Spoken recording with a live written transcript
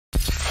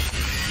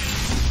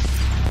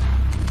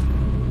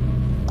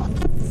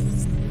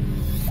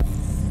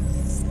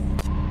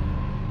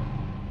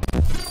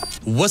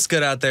What's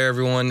good out there,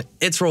 everyone?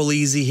 It's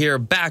Rolleezy here,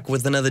 back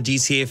with another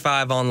GTA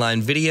 5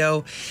 online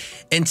video.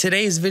 In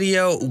today's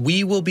video,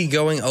 we will be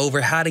going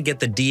over how to get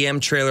the DM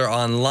trailer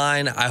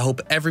online. I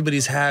hope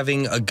everybody's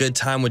having a good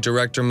time with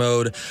director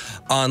mode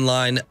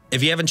online.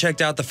 If you haven't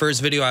checked out the first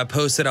video I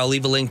posted, I'll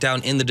leave a link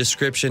down in the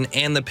description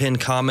and the pinned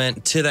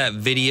comment to that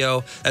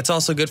video. That's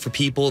also good for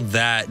people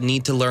that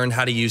need to learn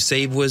how to use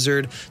Save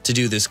Wizard to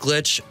do this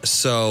glitch,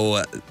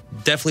 so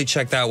definitely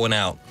check that one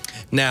out.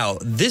 Now,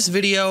 this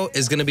video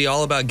is going to be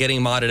all about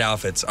getting modded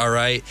outfits, all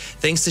right?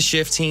 Thanks to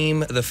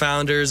Shiftteam, the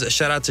founders.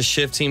 Shout out to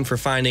Shiftteam for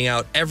finding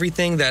out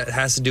everything that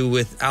has to do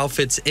with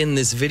outfits in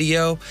this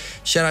video.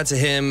 Shout out to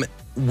him.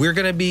 We're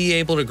going to be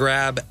able to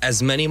grab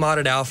as many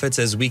modded outfits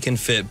as we can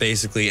fit,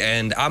 basically.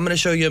 And I'm going to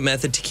show you a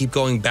method to keep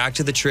going back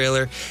to the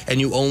trailer, and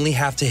you only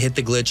have to hit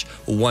the glitch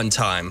one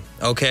time,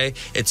 okay?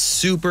 It's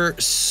super,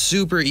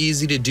 super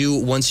easy to do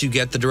once you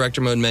get the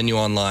director mode menu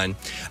online.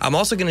 I'm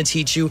also going to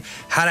teach you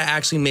how to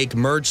actually make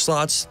merge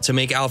slots to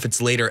make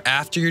outfits later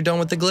after you're done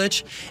with the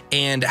glitch,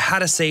 and how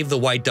to save the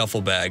white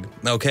duffel bag,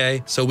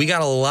 okay? So we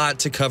got a lot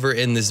to cover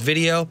in this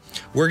video.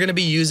 We're going to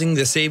be using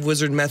the Save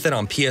Wizard method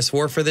on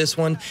PS4 for this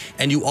one,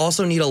 and you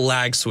also need a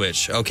lag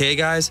switch, okay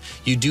guys?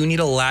 You do need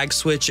a lag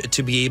switch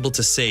to be able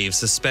to save.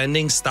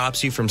 Suspending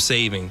stops you from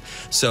saving,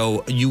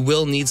 so you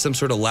will need some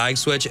sort of lag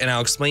switch, and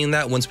I'll explain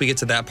that once we get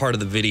to that part of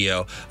the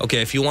video.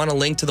 Okay, if you want a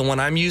link to the one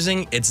I'm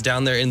using, it's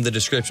down there in the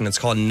description. It's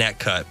called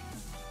NetCut.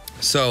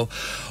 So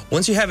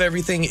once you have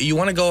everything, you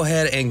want to go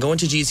ahead and go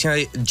into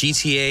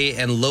GTA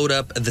and load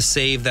up the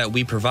save that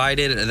we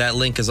provided. That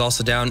link is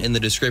also down in the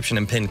description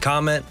and pinned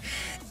comment.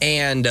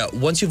 And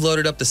once you've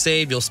loaded up the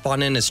save, you'll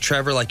spawn in as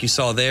Trevor like you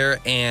saw there,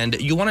 and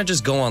you want to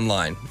just go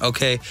online,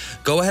 okay?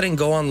 Go ahead and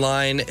go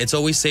online. It's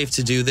always safe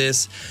to do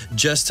this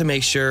just to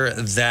make sure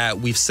that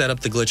we've set up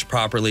the glitch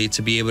properly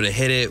to be able to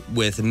hit it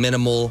with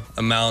minimal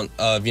amount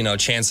of,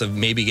 chance of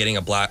maybe getting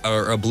a black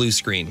or a blue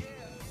screen.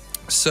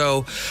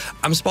 So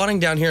I'm spawning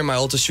down here in my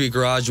Ultra Street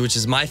garage, which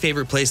is my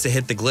favorite place to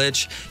hit the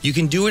glitch. You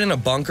can do it in a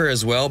bunker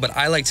as well, but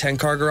I like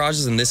 10-car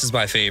garages, and this is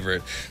my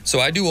favorite. So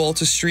I do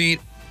Ultra Street.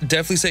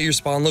 Definitely set your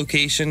spawn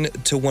location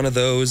to one of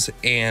those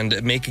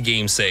and make a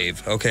game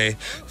save, okay?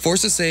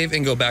 Force a save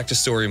and go back to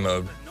story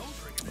mode.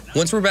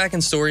 Once we're back in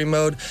story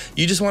mode,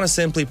 you just want to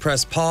simply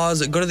press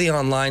pause, go to the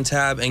online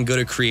tab, and go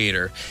to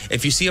creator.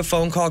 If you see a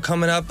phone call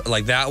coming up,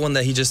 like that one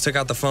that he just took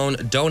out the phone,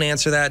 don't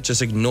answer that,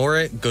 just ignore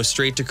it, go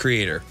straight to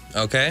creator,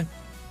 okay?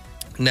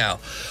 Now,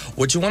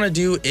 what you want to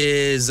do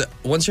is,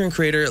 once you're in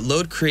creator,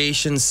 load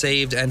creation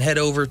saved and head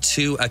over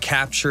to a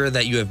capture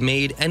that you have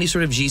made. Any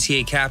sort of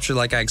GTA capture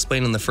like I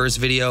explained in the first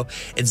video.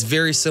 It's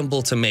very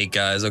simple to make,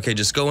 guys, okay?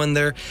 Just go in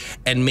there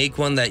and make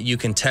one that you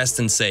can test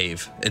and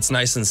save. It's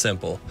nice and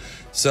simple.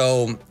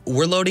 So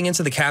we're loading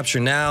into the capture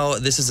now.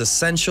 This is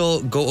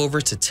essential. Go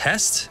over to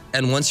test,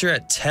 and once you're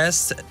at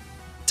test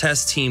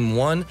team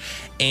 1,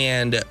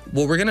 and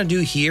what we're gonna do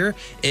here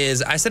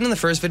is, I said in the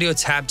first video,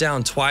 tap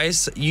down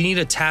twice. You need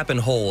to tap and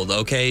hold,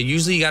 okay?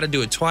 Usually you got to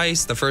do it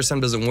twice. The first time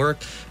doesn't work.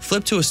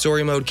 Flip to a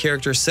story mode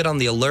character, sit on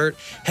the alert,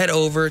 head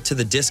over to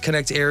the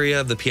disconnect area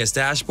of the PS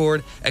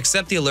dashboard,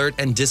 accept the alert,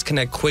 and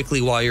disconnect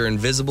quickly while you're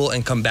invisible,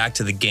 and come back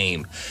to the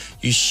game.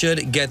 You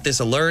should get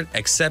this alert,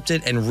 accept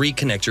it, and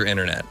reconnect your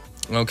internet.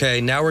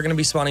 Okay, now we're going to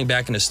be spawning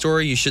back into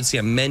story. You should see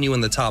a menu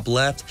in the top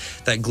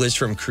left that glitched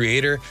from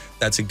creator.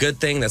 That's a good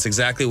thing. That's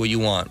exactly what you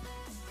want.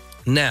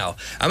 Now,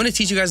 I'm going to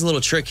teach you guys a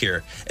little trick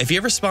here. If you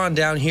ever spawn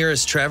down here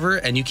as Trevor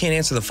and you can't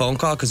answer the phone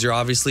call because you're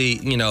obviously,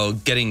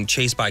 getting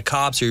chased by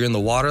cops, or you're in the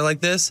water like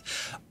this,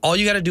 all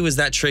you got to do is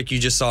that trick you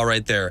just saw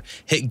right there.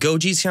 Hit Go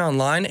GTA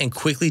Online and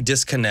quickly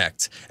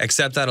disconnect.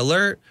 Accept that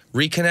alert,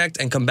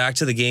 reconnect, and come back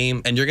to the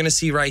game. And you're going to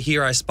see right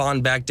here, I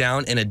spawned back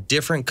down in a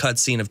different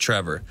cutscene of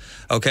Trevor.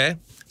 Okay?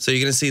 So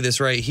you're going to see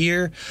this right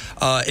here.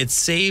 It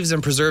saves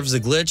and preserves the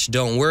glitch.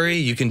 Don't worry,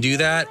 you can do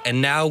that.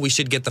 And now we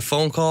should get the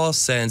phone call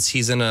since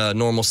he's in a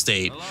normal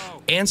state.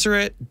 Hello. Answer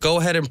it, go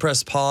ahead and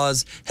press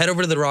pause, head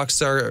over to the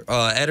Rockstar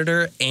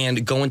editor,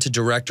 and go into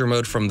director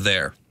mode from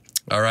there.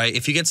 All right,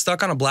 if you get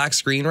stuck on a black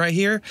screen right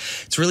here,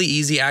 it's really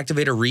easy.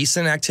 Activate a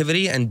recent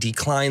activity and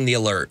decline the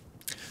alert.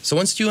 So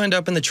once you end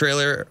up in the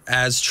trailer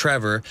as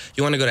Trevor,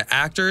 you want to go to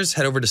actors,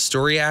 head over to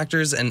story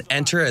actors, and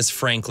enter as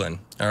Franklin.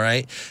 All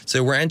right,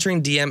 so we're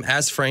entering DM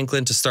as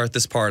Franklin to start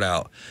this part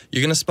out.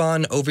 You're going to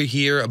spawn over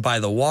here by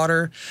the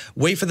water.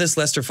 Wait for this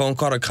Lester phone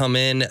call to come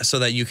in so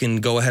that you can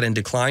go ahead and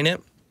decline it.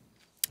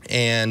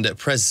 And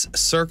press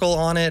circle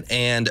on it,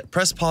 and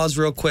press pause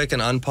real quick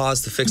and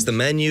unpause to fix the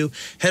menu.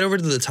 Head over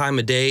to the time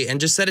of day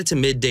and just set it to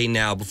midday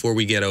now before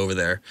we get over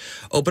there.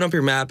 Open up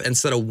your map and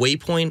set a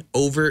waypoint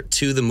over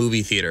to the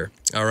movie theater.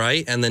 All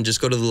right, and then just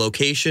go to the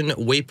location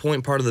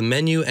waypoint part of the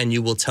menu, and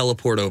you will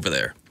teleport over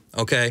there.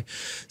 Okay,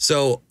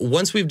 so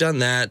once we've done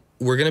that,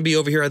 we're gonna be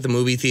over here at the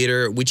movie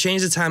theater. We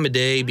changed the time of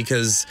day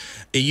because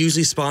it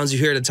usually spawns you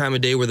here at a time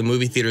of day where the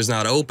movie theater is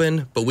not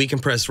open, but we can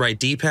press right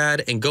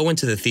D-pad and go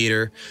into the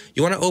theater.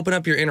 You wanna open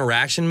up your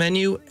interaction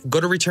menu,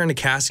 go to return to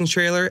casting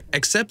trailer,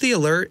 accept the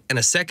alert, and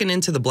a second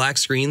into the black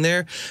screen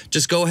there,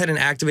 just go ahead and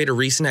activate a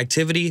recent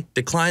activity,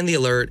 decline the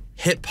alert,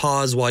 hit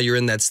pause while you're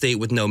in that state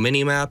with no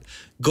minimap,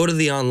 go to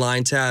the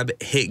online tab,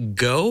 hit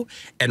go,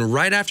 and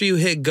right after you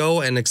hit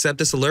go and accept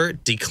this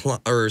alert,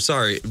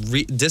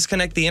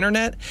 disconnect the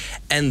internet,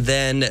 and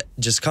then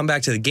just come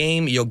back to the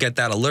game. You'll get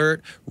that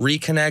alert,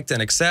 reconnect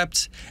and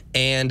accept,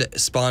 and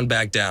spawn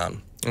back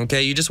down.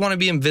 Okay, you just want to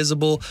be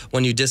invisible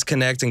when you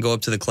disconnect and go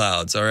up to the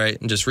clouds, all right?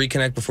 And just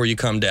reconnect before you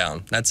come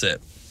down. That's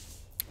it.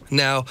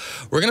 Now,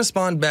 we're gonna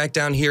spawn back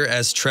down here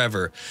as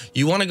Trevor.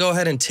 You wanna go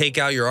ahead and take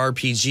out your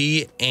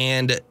RPG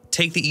and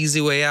take the easy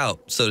way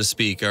out, so to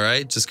speak, all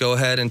right? Just go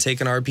ahead and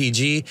take an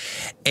RPG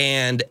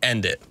and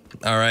end it,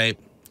 all right?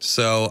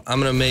 So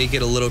I'm gonna make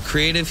it a little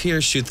creative here,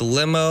 shoot the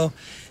limo,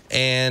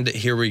 and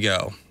here we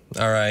go,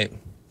 all right?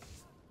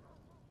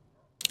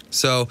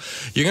 So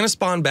you're gonna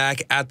spawn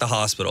back at the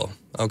hospital,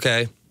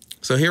 okay?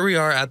 So here we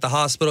are at the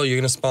hospital. You're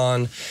gonna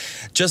spawn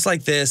just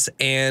like this,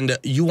 and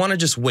you wanna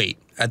just wait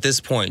at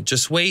this point.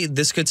 Just wait.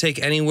 This could take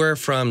anywhere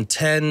from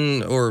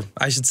 10, or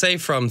I should say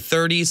from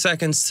 30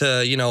 seconds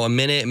to, you know, a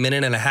minute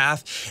and a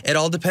half. It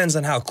all depends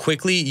on how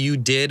quickly you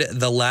did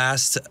the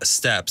last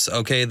steps,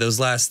 okay? Those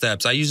last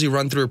steps. I usually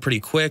run through it pretty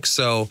quick,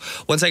 so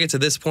once I get to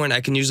this point, I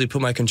can usually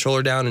put my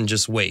controller down and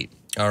just wait,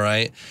 all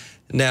right?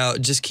 Now,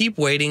 just keep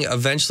waiting.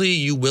 Eventually,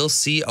 you will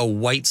see a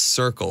white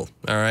circle,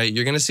 all right?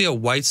 You're gonna see a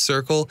white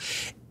circle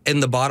in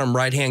the bottom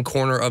right-hand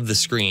corner of the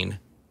screen.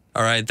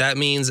 All right, that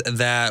means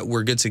that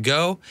we're good to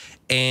go,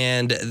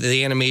 and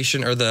the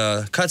animation or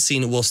the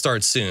cutscene will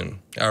start soon.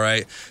 All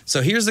right,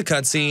 so here's the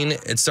cutscene.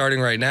 It's starting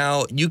right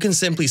now. You can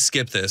simply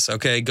skip this,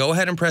 okay? Go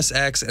ahead and press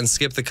X and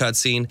skip the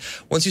cutscene.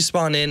 Once you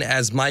spawn in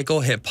as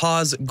Michael, hit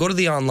pause, go to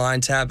the online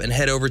tab, and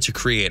head over to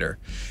creator.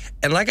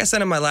 And like I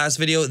said in my last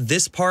video,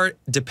 this part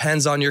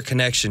depends on your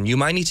connection. You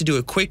might need to do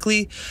it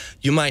quickly,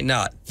 you might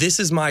not. This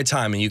is my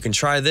time, and you can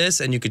try this,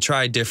 and you could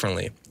try it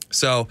differently.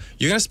 So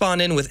you're gonna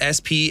spawn in with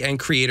SP and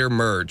creator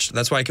merged.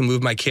 That's why I can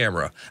move my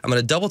camera. I'm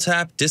gonna double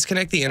tap,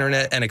 disconnect the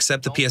internet, and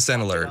accept the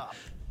PSN alert.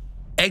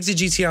 Exit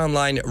GTA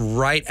Online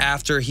right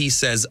after he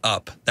says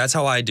up. That's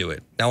how I do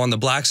it. Now on the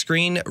black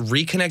screen,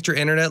 reconnect your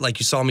internet like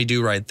you saw me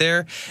do right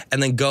there,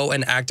 and then go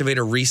and activate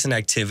a recent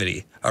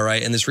activity, all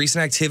right? And this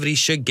recent activity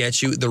should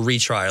get you the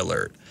retry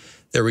alert.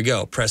 There we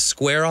go. Press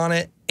square on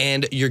it,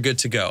 and you're good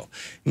to go.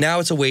 Now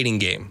it's a waiting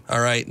game,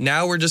 all right?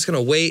 Now we're just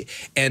gonna wait,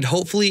 and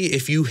hopefully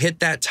if you hit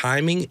that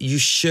timing, you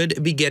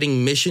should be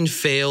getting mission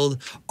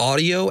failed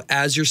audio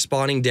as you're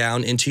spawning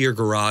down into your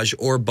garage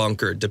or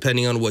bunker,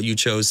 depending on what you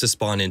chose to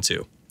spawn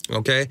into,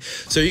 okay?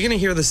 So you're gonna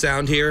hear the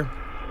sound here.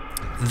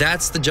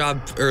 That's the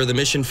job or the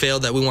mission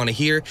failed that we want to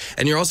hear.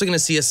 And you're also going to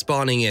see us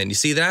spawning in. You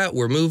see that?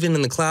 We're moving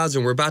in the clouds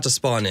and we're about to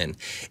spawn in.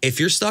 If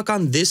you're stuck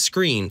on this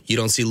screen, you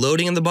don't see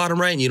loading in the bottom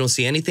right and you don't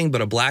see anything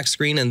but a black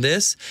screen in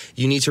this,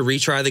 you need to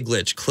retry the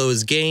glitch.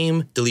 Close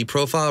game, delete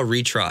profile,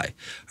 retry.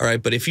 All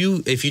right, but if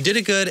you did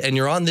it good and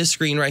you're on this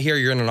screen right here,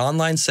 you're in an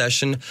online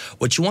session,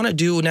 what you want to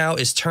do now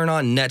is turn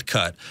on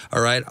NetCut.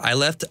 All right, I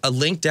left a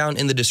link down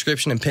in the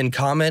description and pinned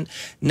comment.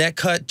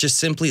 NetCut just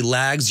simply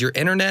lags your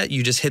internet.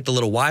 You just hit the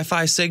little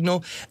Wi-Fi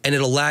signal and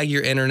it'll lag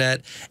your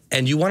internet,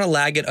 and you want to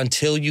lag it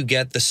until you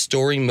get the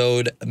story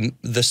mode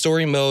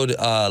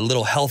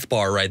little health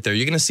bar right there.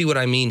 You're gonna see what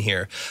I mean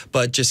here,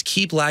 but just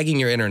keep lagging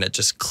your internet.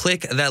 Just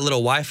click that little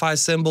Wi-Fi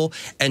symbol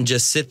and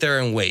just sit there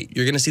and wait.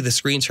 You're gonna see the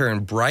screen turn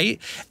bright,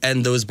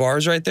 and those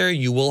bars right there,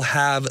 you will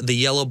have the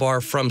yellow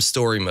bar from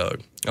story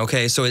mode.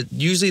 Okay, so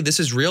usually this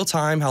is real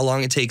time, how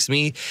long it takes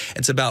me.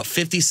 It's about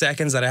 50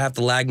 seconds that I have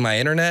to lag my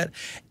internet.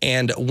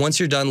 And once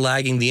you're done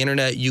lagging the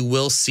internet, you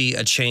will see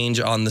a change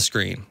on the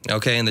screen.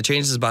 Okay, and the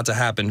change is about to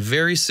happen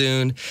very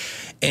soon.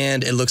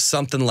 And it looks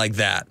something like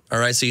that. All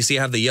right, so you see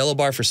I have the yellow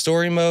bar for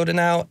story mode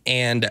now,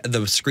 and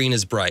the screen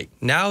is bright.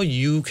 Now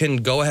you can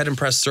go ahead and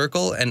press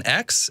circle and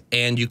X,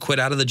 and you quit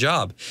out of the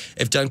job.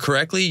 If done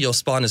correctly, you'll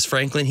spawn as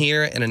Franklin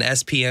here in an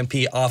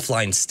SPMP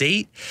offline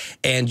state.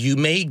 And you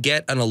may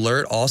get an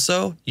alert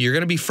also. You're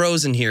gonna be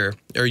frozen here,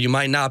 or you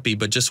might not be,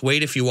 but just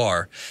wait if you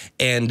are.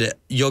 And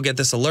you'll get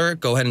this alert,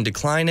 go ahead and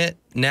decline it.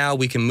 Now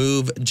we can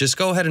move, just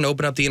go ahead and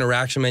open up the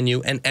interaction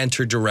menu and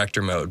enter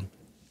director mode.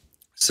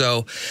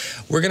 So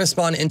we're gonna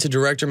spawn into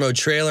director mode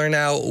trailer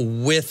now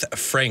with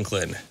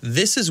Franklin.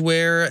 This is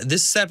where,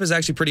 this step is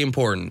actually pretty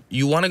important.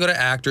 You wanna go to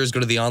actors,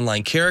 go to the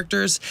online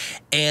characters,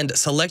 and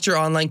select your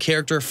online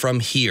character from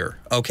here,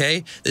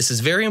 okay? This is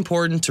very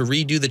important to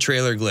redo the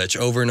trailer glitch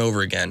over and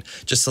over again.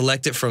 Just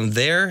select it from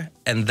there,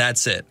 and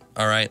that's it,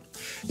 all right?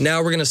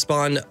 Now we're gonna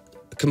spawn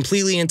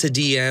completely into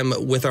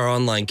DM with our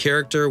online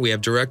character. We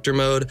have director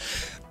mode.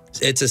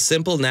 It's as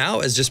simple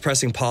now as just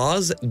pressing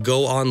pause,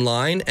 go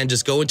online, and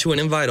just go into an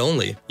invite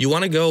only. You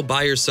want to go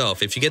by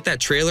yourself. If you get that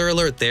trailer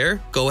alert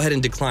there, go ahead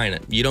and decline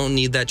it. You don't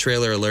need that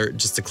trailer alert,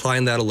 just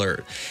decline that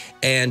alert.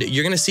 And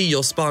you're gonna see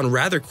you'll spawn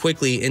rather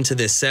quickly into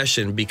this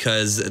session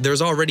because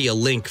there's already a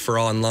link for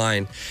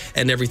online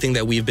and everything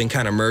that we've been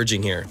kind of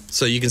merging here.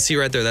 So you can see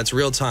right there, that's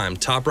real time,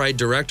 top right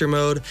director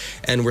mode,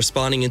 and we're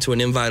spawning into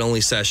an invite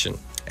only session.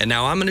 And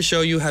now I'm gonna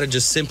show you how to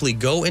just simply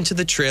go into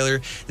the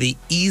trailer the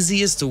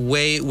easiest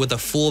way with a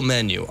full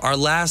menu. Our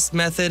last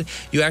method,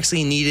 you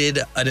actually needed,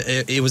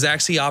 it was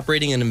actually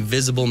operating an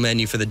invisible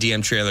menu for the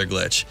DM trailer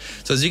glitch.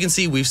 So as you can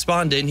see, we've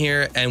spawned in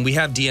here and we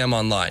have DM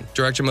online.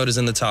 Director mode is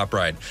in the top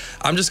right.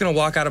 I'm just gonna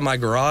walk out of my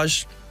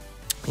garage.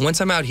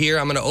 Once I'm out here,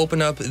 I'm gonna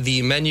open up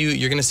the menu.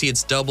 You're gonna see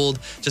it's doubled.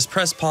 Just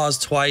press pause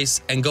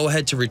twice and go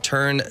ahead to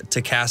return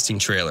to casting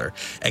trailer.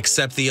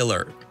 Accept the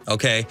alert,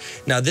 okay?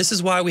 Now this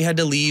is why we had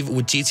to leave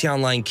with GTA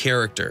Online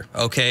character,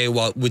 okay?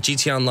 Well, with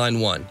GTA Online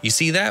 1. You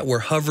see that? We're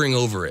hovering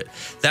over it.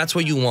 That's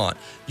what you want.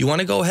 You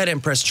wanna go ahead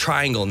and press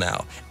triangle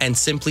now and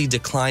simply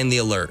decline the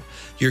alert.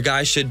 Your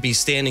guy should be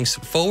standing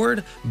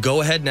forward. Go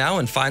ahead now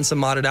and find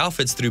some modded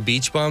outfits through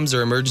Beach Bums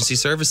or Emergency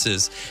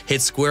Services.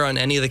 Hit square on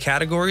any of the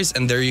categories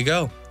and there you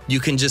go. You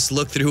can just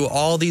look through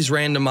all these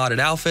random modded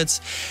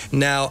outfits.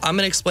 Now, I'm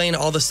gonna explain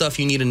all the stuff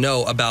you need to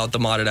know about the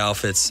modded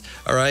outfits,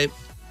 all right?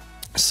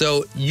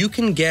 So you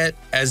can get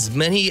as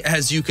many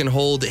as you can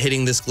hold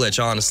hitting this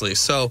glitch, honestly.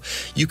 So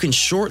you can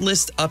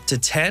shortlist up to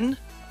 10,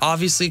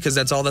 obviously, because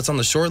that's all that's on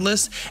the short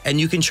list, and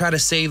you can try to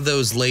save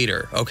those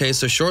later, okay?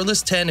 So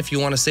shortlist 10 if you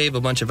want to save a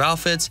bunch of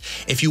outfits.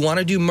 If you want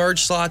to do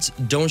merge slots,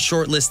 don't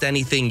shortlist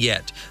anything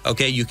yet,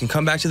 okay? You can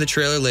come back to the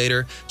trailer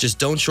later, just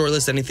don't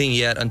shortlist anything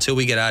yet until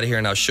we get out of here,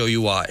 and I'll show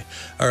you why,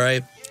 all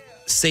right?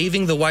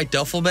 Saving the white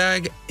duffel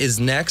bag is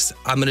next.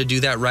 I'm gonna do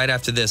that right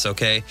after this,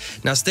 okay?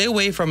 Now stay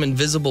away from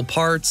invisible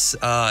parts,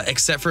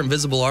 except for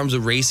invisible arms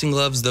with racing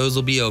gloves, those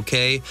will be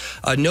okay.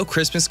 No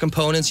Christmas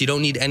components, you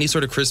don't need any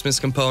sort of Christmas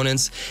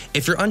components.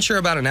 If you're unsure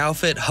about an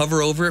outfit,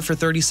 hover over it for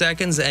 30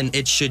 seconds and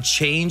it should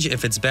change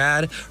if it's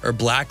bad or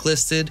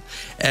blacklisted.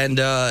 And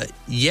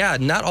yeah,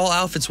 not all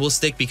outfits will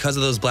stick because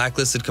of those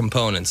blacklisted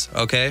components,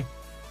 okay?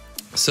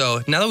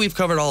 So now that we've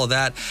covered all of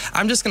that,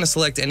 I'm just gonna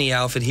select any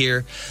outfit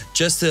here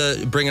just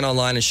to bring it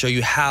online and show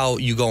you how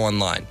you go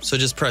online. So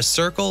just press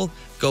circle,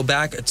 go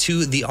back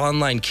to the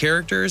online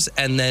characters,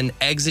 and then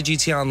exit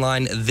GTA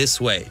Online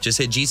this way. Just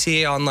hit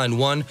GTA Online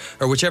 1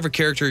 or whichever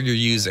character you're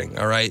using,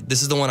 all right?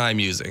 This is the one I'm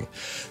using.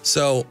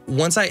 So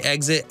once I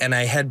exit and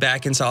I head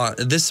back into,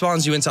 this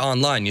spawns you into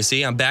online, you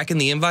see? I'm back in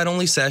the invite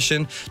only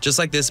session, just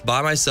like this,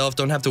 by myself,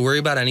 don't have to worry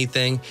about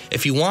anything.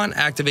 If you want,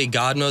 activate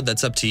God mode,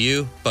 that's up to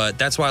you, but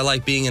that's why I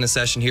like being in a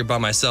session here by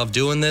myself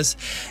doing this.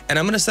 And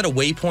I'm gonna set a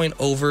waypoint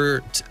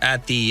over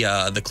at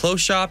the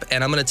clothes shop,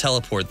 and I'm gonna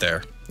teleport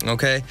there.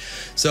 Okay,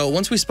 so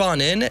once we spawn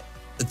in,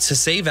 to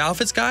save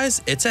outfits,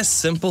 guys, it's as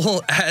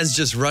simple as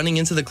just running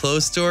into the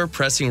clothes store,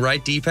 pressing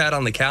right D-pad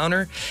on the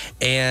counter,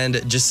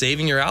 and just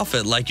saving your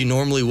outfit like you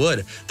normally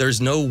would. There's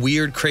no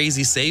weird,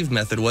 crazy save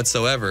method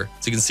whatsoever.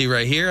 So you can see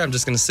right here, I'm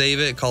just gonna save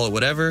it, call it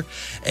whatever,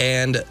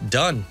 and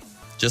done.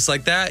 Just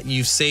like that,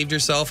 you've saved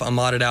yourself a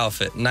modded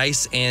outfit.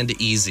 Nice and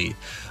easy,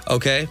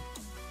 okay?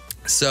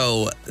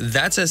 So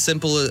that's as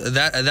simple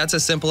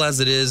as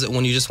it is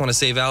when you just want to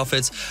save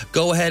outfits.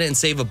 Go ahead and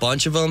save a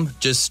bunch of them.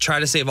 Just try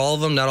to save all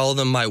of them. Not all of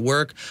them might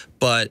work,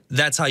 but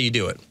that's how you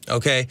do it,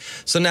 okay?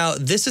 So now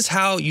this is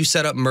how you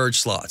set up merge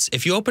slots.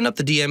 If you open up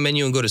the DM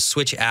menu and go to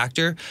switch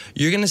actor,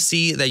 you're gonna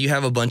see that you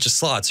have a bunch of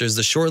slots. There's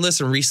the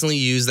shortlist and recently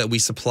used that we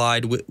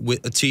supplied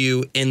to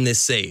you in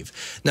this save.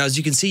 Now, as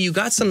you can see, you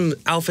got some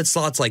outfit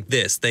slots like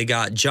this. They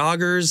got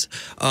joggers,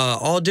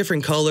 all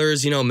different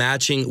colors, you know,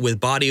 matching with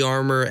body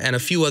armor and a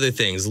few other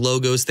things,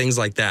 logos, things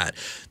like that.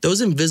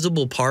 Those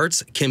invisible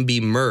parts can be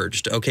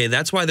merged, okay?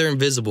 That's why they're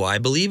invisible. I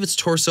believe it's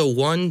torso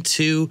 1,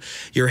 2,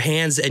 your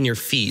hands and your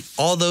feet.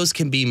 All those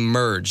can be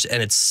merged,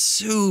 and it's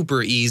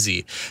super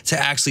easy to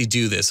actually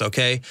do this,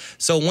 okay?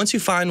 So once you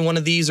find one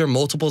of these or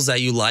multiples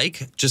that you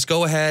like, just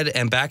go ahead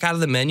and back out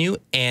of the menu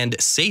and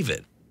save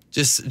it.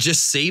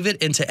 Just save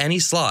it into any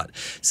slot.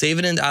 Save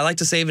it in, I like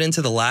to save it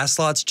into the last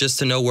slots just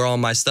to know where all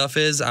my stuff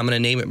is. I'm gonna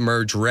name it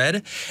merge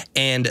red,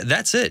 and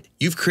that's it.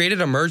 You've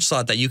created a merge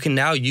slot that you can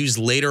now use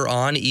later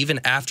on, even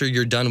after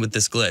you're done with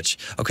this glitch,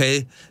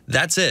 okay?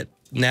 That's it.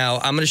 Now,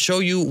 I'm gonna show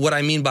you what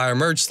I mean by a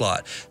merge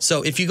slot.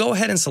 So if you go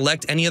ahead and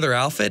select any other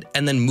outfit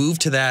and then move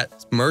to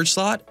that merge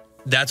slot,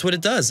 that's what it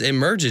does. It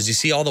merges. You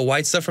see all the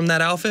white stuff from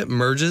that outfit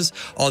merges,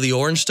 all the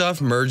orange stuff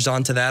merged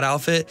onto that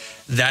outfit.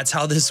 That's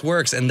how this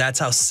works, and that's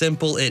how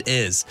simple it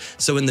is.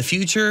 So in the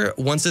future,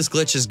 once this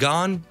glitch is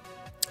gone,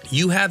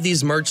 you have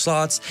these merge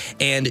slots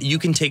and you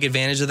can take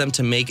advantage of them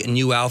to make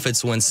new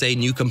outfits when, say,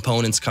 new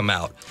components come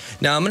out.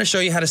 Now, I'm gonna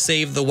show you how to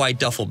save the white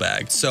duffel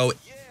bag. So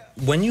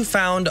when you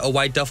found a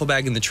white duffel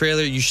bag in the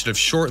trailer, you should have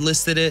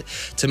shortlisted it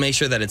to make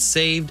sure that it's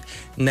saved.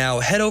 Now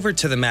head over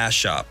to the mask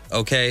shop,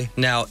 okay?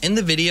 Now in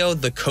the video,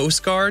 the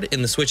Coast Guard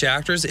in the switch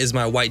actors is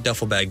my white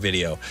duffel bag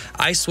video.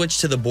 I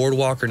switched to the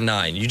Boardwalker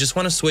 9. You just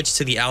wanna switch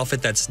to the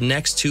outfit that's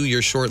next to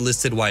your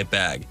shortlisted white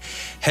bag.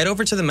 Head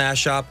over to the mask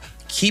shop,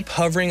 keep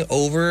hovering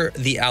over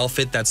the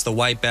outfit that's the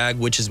white bag,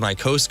 which is my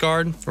Coast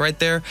Guard right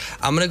there.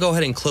 I'm gonna go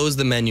ahead and close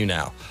the menu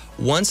now.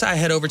 Once I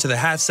head over to the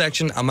hat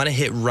section, I'm gonna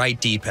hit right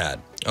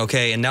D-pad.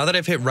 Okay, and now that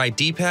I've hit right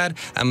D-pad,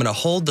 I'm gonna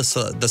hold the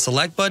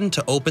select button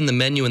to open the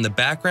menu in the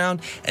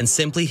background and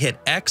simply hit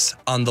X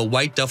on the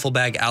white duffel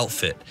bag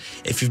outfit.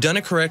 If you've done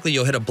it correctly,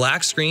 you'll hit a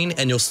black screen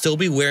and you'll still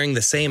be wearing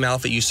the same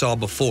outfit you saw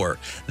before.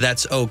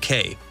 That's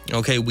okay.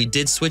 Okay, we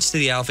did switch to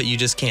the outfit, you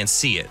just can't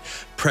see it.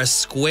 Press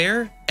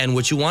square, and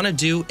what you wanna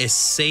do is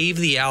save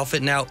the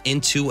outfit now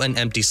into an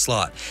empty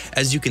slot.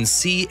 As you can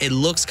see, it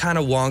looks kind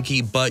of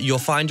wonky, but you'll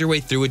find your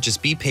way through it.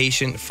 Just be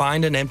patient,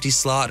 find an empty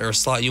slot or a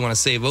slot you wanna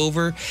save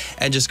over,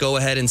 and just go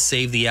ahead and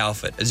save the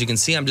outfit. As you can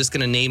see, I'm just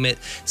gonna name it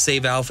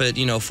save outfit,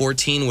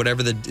 14,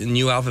 whatever the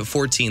new outfit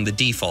 14, the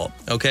default,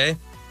 okay?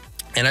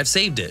 And I've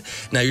saved it.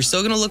 Now you're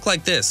still gonna look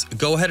like this.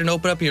 Go ahead and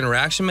open up your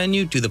interaction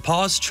menu, do the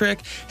pause trick,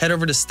 head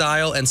over to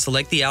style and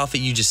select the outfit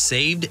you just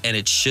saved, and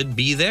it should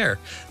be there.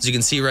 As you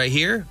can see right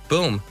here,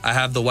 boom, I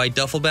have the white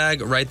duffel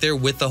bag right there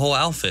with the whole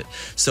outfit.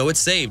 So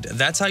it's saved.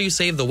 That's how you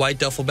save the white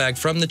duffel bag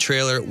from the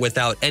trailer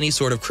without any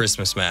sort of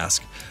Christmas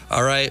mask.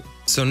 All right,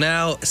 so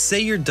now say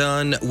you're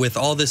done with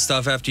all this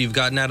stuff after you've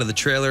gotten out of the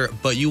trailer,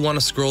 but you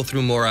wanna scroll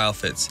through more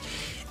outfits.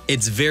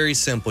 It's very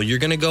simple. You're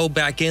gonna go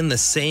back in the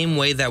same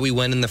way that we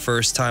went in the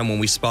first time when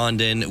we spawned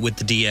in with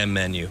the DM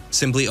menu.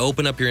 Simply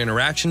open up your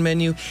interaction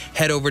menu,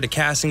 head over to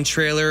casting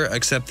trailer,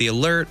 accept the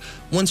alert.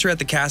 Once you're at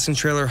the casting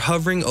trailer,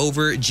 hovering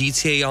over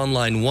GTA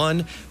Online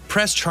 1,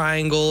 press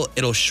triangle,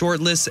 it'll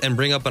shortlist and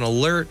bring up an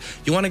alert.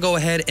 You wanna go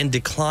ahead and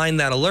decline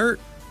that alert,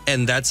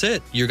 and that's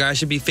it. Your guy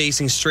should be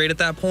facing straight at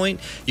that point.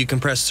 You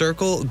can press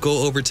circle,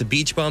 go over to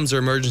beach bums or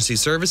emergency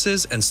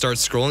services, and start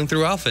scrolling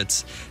through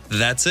outfits.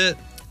 That's it.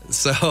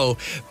 So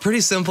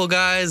pretty simple,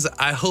 guys.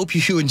 I hope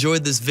you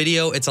enjoyed this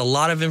video. It's a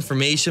lot of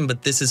information,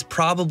 but this is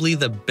probably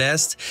the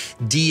best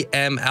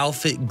DM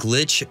outfit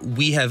glitch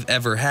we have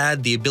ever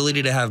had. The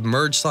ability to have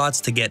merge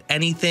slots to get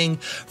anything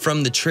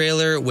from the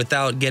trailer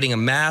without getting a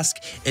mask.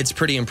 It's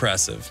pretty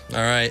impressive.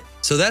 All right.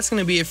 So that's going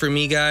to be it for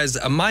me, guys.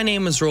 My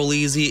name is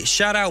Rolleezy.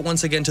 Shout out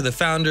once again to the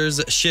founders,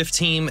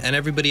 Shiftteam, and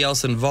everybody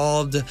else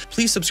involved.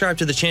 Please subscribe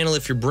to the channel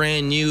if you're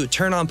brand new.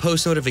 Turn on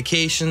post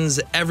notifications,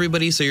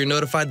 everybody, so you're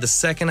notified the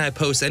second I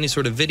post any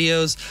sort of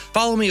videos.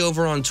 Follow me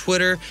over on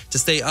Twitter to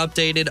stay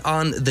updated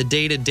on the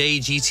day-to-day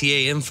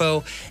GTA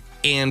info.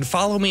 And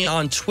follow me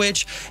on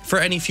Twitch for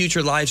any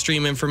future live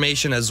stream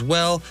information as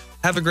well.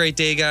 Have a great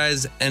day,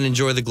 guys, and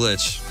enjoy the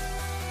glitch.